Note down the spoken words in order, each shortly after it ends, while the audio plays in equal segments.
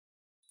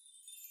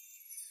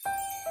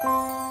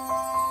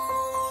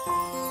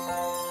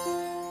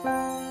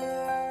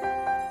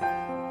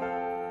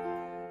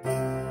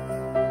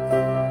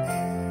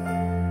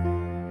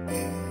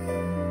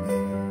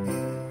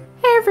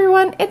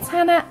it's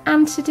Hannah,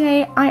 and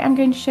today I am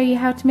going to show you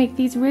how to make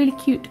these really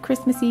cute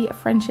Christmassy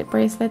friendship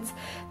bracelets.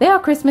 They are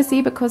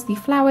Christmassy because the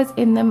flowers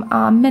in them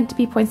are meant to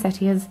be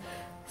poinsettias,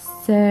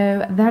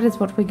 so that is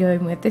what we're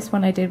going with. This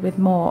one I did with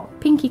more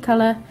pinky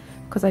colour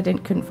because I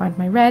couldn't find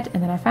my red,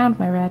 and then I found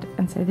my red,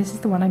 and so this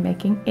is the one I'm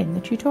making in the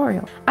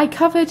tutorial. I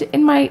covered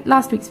in my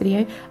last week's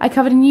video, I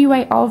covered a new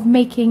way of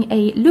making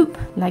a loop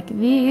like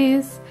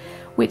this,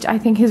 which I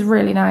think is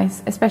really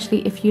nice,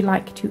 especially if you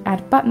like to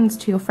add buttons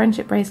to your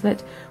friendship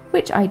bracelet,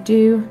 which I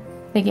do.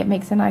 I think it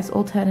makes a nice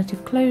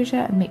alternative closure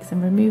and makes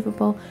them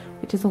removable,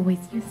 which is always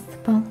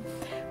useful.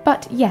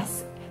 But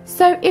yes,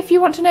 so if you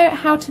want to know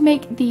how to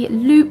make the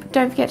loop,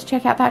 don't forget to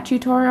check out that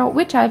tutorial,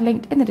 which I've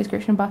linked in the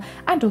description bar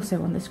and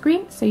also on the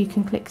screen, so you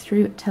can click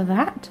through to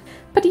that.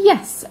 But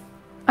yes,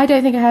 I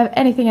don't think I have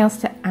anything else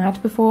to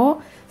add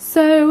before,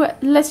 so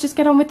let's just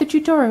get on with the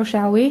tutorial,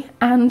 shall we?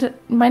 And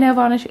my nail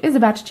varnish is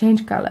about to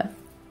change colour.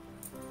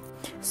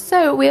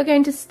 So we are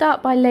going to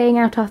start by laying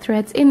out our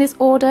threads in this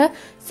order.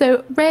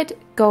 So red,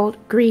 gold,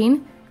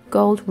 green,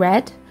 gold,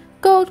 red,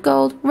 gold,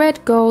 gold,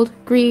 red, gold,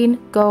 green,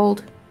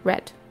 gold,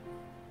 red.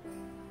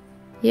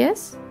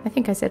 Yes, I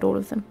think I said all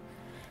of them.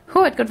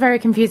 Oh, it got very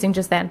confusing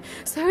just then.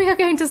 So we are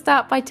going to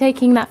start by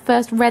taking that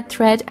first red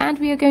thread and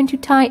we are going to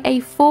tie a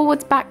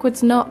forwards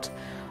backwards knot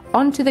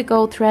onto the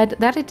gold thread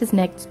that it is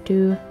next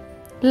to.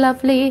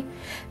 Lovely.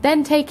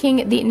 Then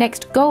taking the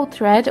next gold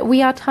thread,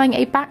 we are tying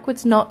a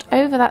backwards knot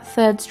over that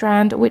third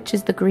strand, which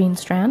is the green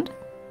strand.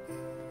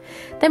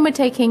 Then we're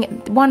taking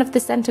one of the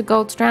center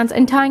gold strands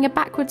and tying a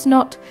backwards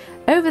knot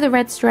over the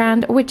red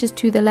strand, which is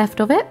to the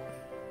left of it.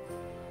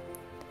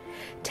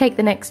 Take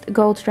the next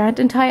gold strand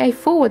and tie a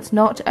forwards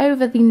knot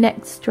over the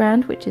next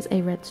strand, which is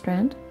a red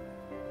strand.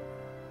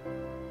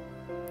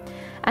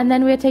 And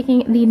then we're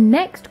taking the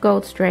next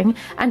gold string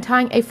and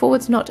tying a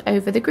forwards knot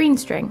over the green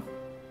string.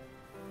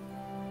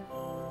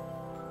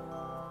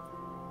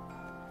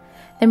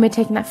 Then we're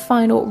taking that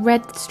final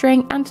red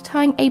string and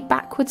tying a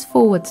backwards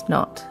forwards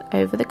knot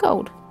over the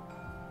gold.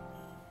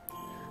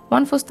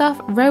 Wonderful stuff,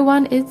 row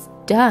 1 is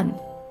done.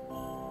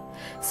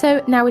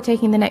 So now we're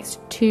taking the next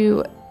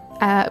two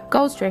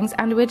gold strings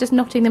and we're just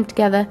knotting them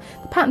together.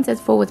 The pattern says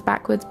forwards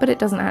backwards, but it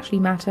doesn't actually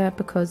matter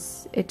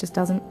because it just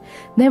doesn't.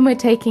 Then we're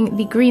taking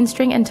the green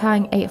string and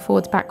tying a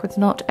forwards backwards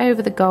knot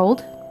over the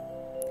gold.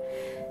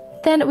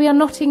 Then we are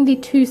knotting the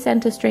two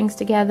center strings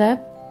together.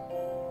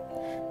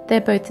 They're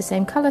both the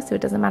same colour, so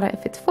it doesn't matter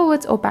if it's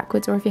forwards or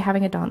backwards or if you're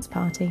having a dance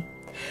party.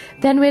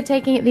 Then we're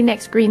taking the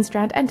next green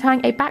strand and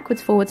tying a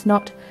backwards forwards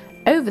knot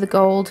over the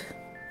gold.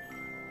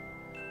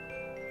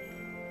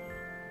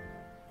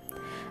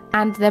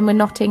 And then we're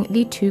knotting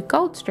the two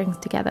gold strings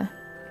together.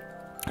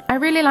 I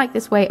really like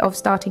this way of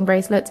starting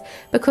bracelets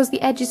because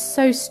the edge is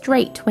so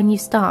straight when you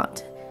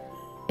start.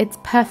 It's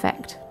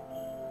perfect.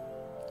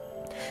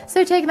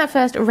 So taking that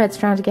first red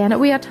strand again,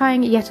 we are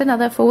tying yet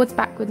another forwards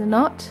backwards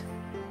knot.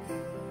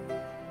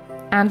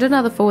 And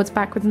another forwards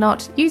backwards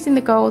knot using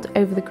the gold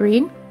over the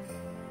green.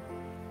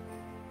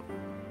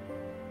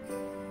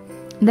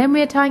 Then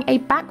we are tying a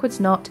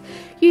backwards knot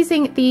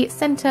using the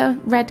center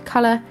red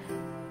colour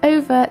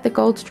over the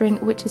gold string,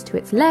 which is to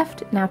its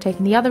left. Now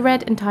taking the other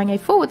red and tying a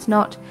forwards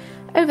knot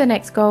over the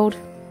next gold.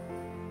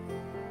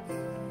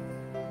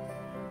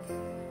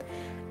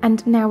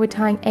 And now we're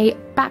tying a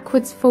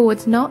backwards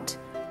forwards knot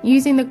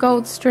using the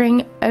gold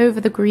string over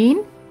the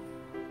green.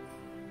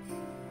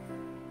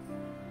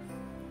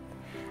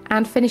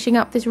 And finishing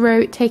up this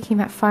row, taking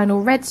that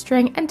final red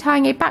string and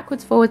tying a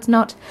backwards forwards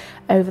knot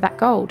over that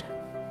gold.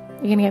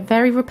 You're going to get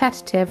very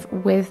repetitive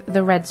with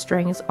the red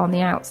strings on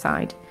the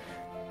outside,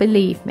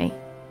 believe me.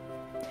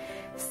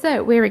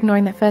 So we're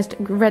ignoring that first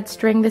red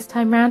string this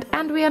time round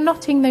and we are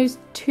knotting those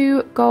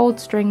two gold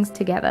strings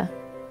together.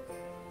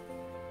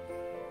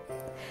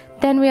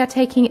 Then we are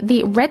taking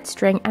the red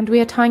string and we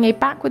are tying a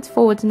backwards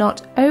forwards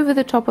knot over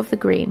the top of the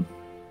green.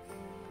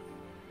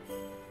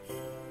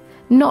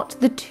 Knot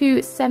the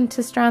two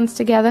center strands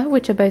together,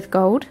 which are both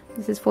gold.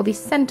 This is for the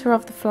center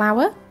of the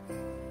flower.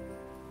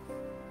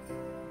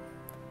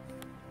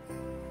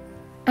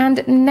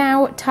 And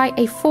now tie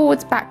a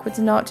forwards backwards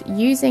knot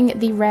using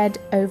the red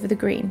over the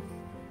green.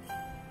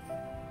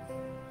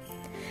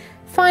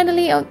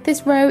 Finally, on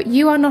this row,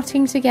 you are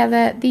knotting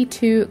together the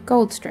two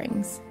gold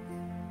strings.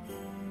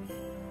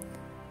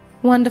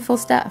 Wonderful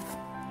stuff.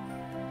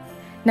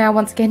 Now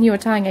once again you are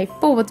tying a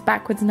forwards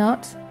backwards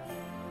knot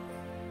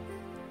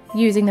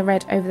using the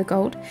red over the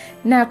gold.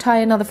 Now tie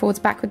another forwards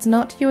backwards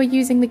knot. You are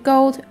using the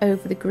gold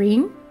over the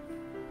green.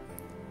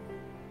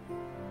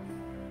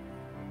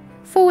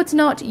 Forwards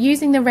knot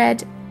using the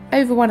red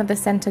over one of the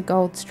center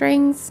gold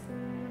strings.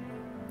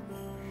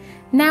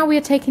 Now we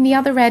are taking the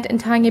other red and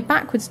tying a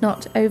backwards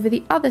knot over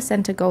the other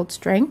center gold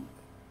string.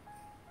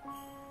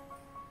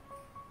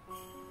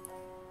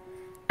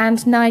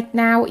 And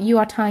now you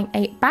are tying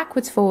a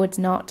backwards forwards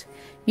knot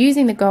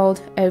using the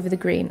gold over the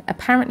green.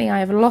 Apparently I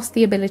have lost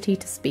the ability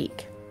to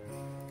speak.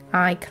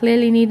 I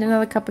clearly need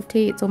another cup of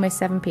tea. It's almost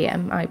 7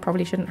 p.m. I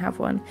probably shouldn't have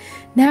one.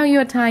 Now you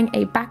are tying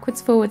a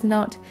backwards forwards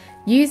knot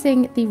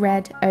using the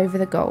red over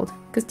the gold,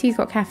 because tea's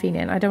got caffeine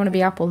in. I don't want to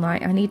be up all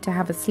night. I need to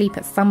have a sleep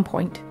at some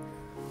point.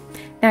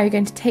 Now you're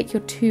going to take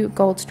your 2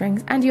 gold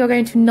strings and you're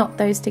going to knot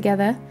those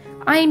together.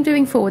 I am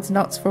doing forwards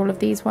knots for all of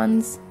these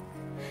ones.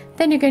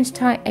 Then you're going to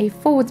tie a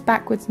forwards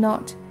backwards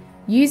knot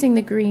using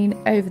the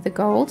green over the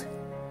gold.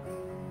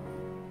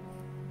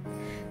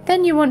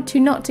 Then you want to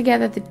knot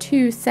together the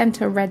 2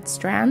 center red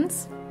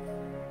strands.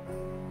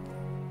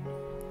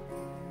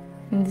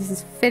 And this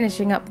is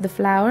finishing up the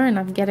flower, and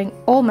I'm getting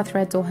all my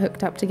threads all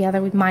hooked up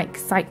together with my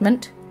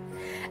excitement.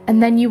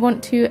 And then you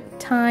want to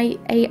tie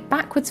a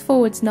backwards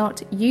forwards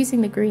knot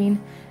using the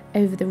green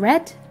over the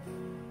red.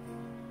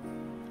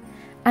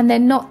 And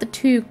then knot the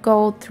 2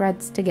 gold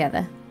threads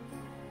together.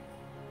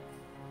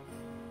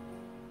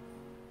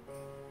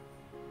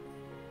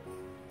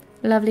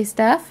 Lovely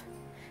stuff.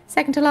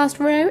 Second to last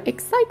row,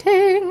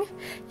 exciting!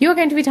 You're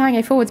going to be tying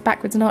a forwards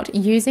backwards knot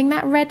using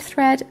that red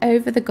thread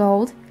over the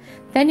gold.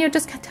 Then you're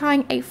just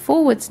tying a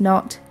forwards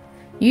knot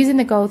using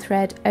the gold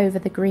thread over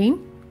the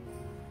green.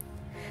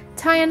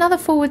 Tie another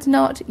forwards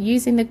knot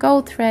using the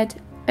gold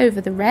thread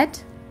over the red.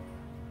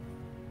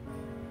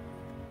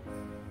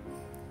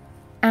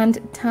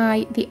 And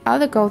tie the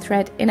other gold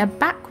thread in a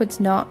backwards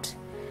knot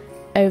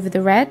over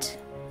the red.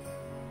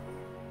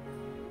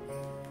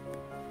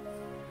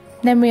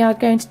 Then we are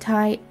going to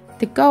tie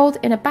the gold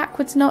in a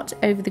backwards knot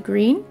over the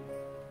green.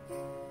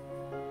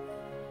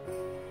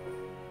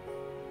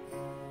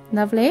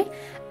 Lovely.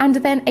 And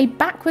then a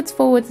backwards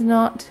forwards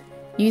knot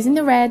using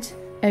the red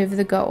over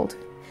the gold.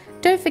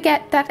 Don't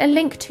forget that a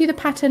link to the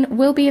pattern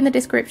will be in the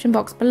description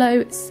box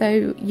below,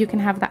 so you can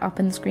have that up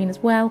on the screen as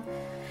well.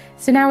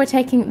 So now we're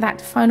taking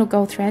that final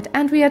gold thread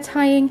and we are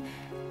tying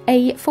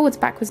a forwards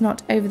backwards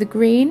knot over the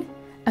green,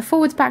 a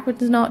forwards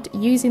backwards knot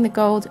using the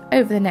gold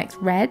over the next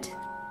red.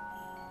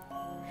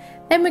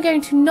 Then we're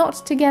going to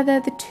knot together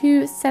the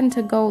 2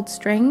 center gold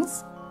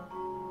strings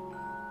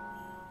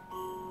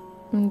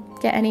and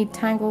get any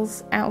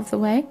tangles out of the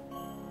way.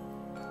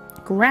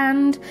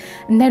 Grand.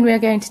 And then we're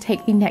going to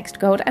take the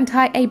next gold and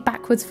tie a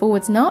backwards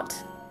forwards knot.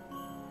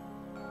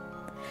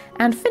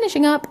 And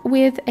finishing up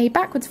with a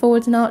backwards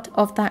forwards knot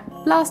of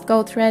that last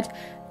gold thread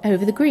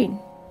over the green.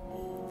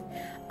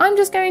 I'm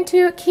just going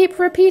to keep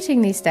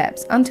repeating these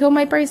steps until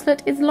my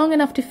bracelet is long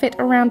enough to fit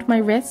around my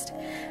wrist,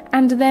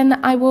 and then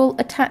I will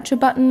attach a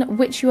button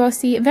which you will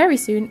see very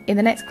soon in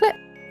the next clip.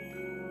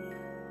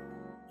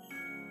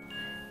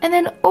 And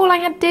then all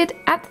I did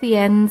at the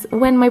ends,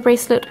 when my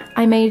bracelet,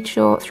 I made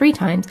sure 3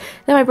 times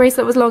that my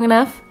bracelet was long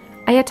enough,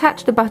 I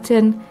attached a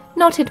button,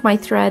 knotted my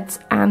threads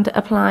and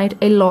applied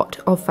a lot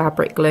of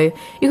fabric glue.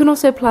 You can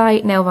also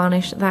apply nail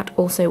varnish, that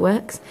also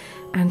works.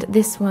 And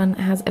this one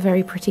has a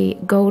very pretty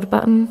gold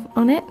button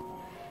on it.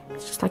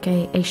 It's just like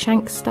a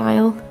shank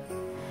style.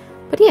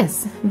 But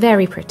yes,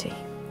 very pretty.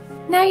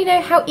 Now you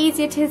know how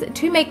easy it is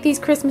to make these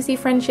Christmassy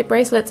friendship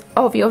bracelets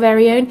of your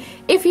very own.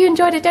 If you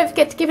enjoyed it, don't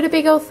forget to give it a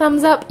big old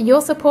thumbs up.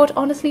 Your support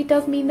honestly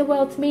does mean the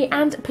world to me,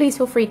 and please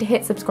feel free to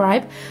hit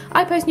subscribe.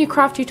 I post new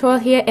craft tutorial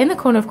here in the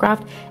Corner of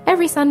Craft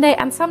every Sunday,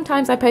 and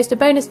sometimes I post a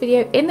bonus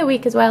video in the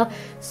week as well,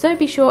 so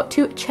be sure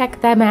to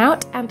check them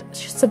out and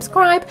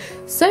subscribe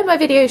so my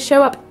videos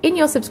show up in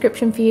your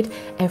subscription feed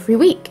every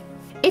week.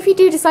 If you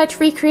do decide to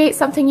recreate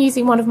something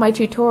using one of my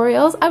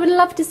tutorials, I would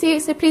love to see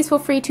it, so please feel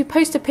free to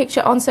post a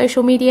picture on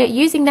social media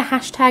using the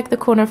hashtag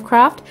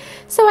 #TheCornerOfCraft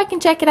so I can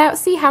check it out,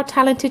 see how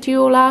talented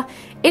you all are.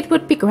 It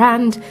would be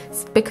grand,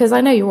 because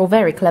I know you're all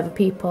very clever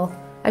people.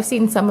 I've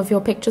seen some of your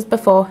pictures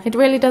before. It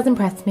really does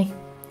impress me.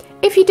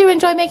 If you do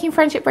enjoy making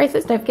friendship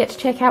bracelets, don't forget to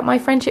check out my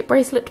friendship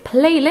bracelet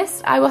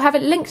playlist. I will have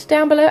it linked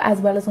down below as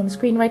well as on the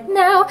screen right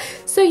now,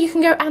 so you can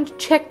go and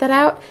check that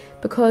out,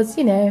 because,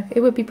 you know,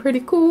 it would be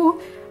pretty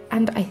cool.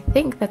 And I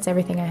think that's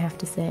everything I have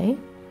to say.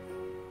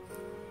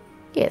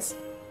 Yes.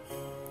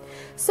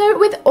 So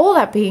with all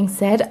that being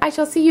said, I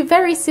shall see you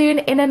very soon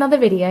in another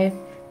video.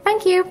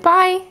 Thank you,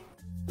 bye!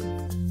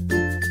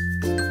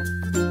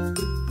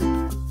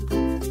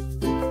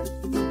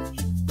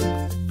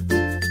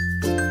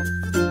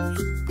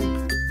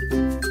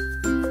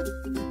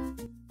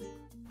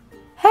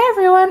 Hey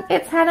everyone,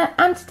 it's Hannah,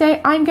 and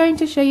today I'm going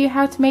to show you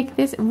how to make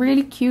this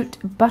really cute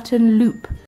button loop.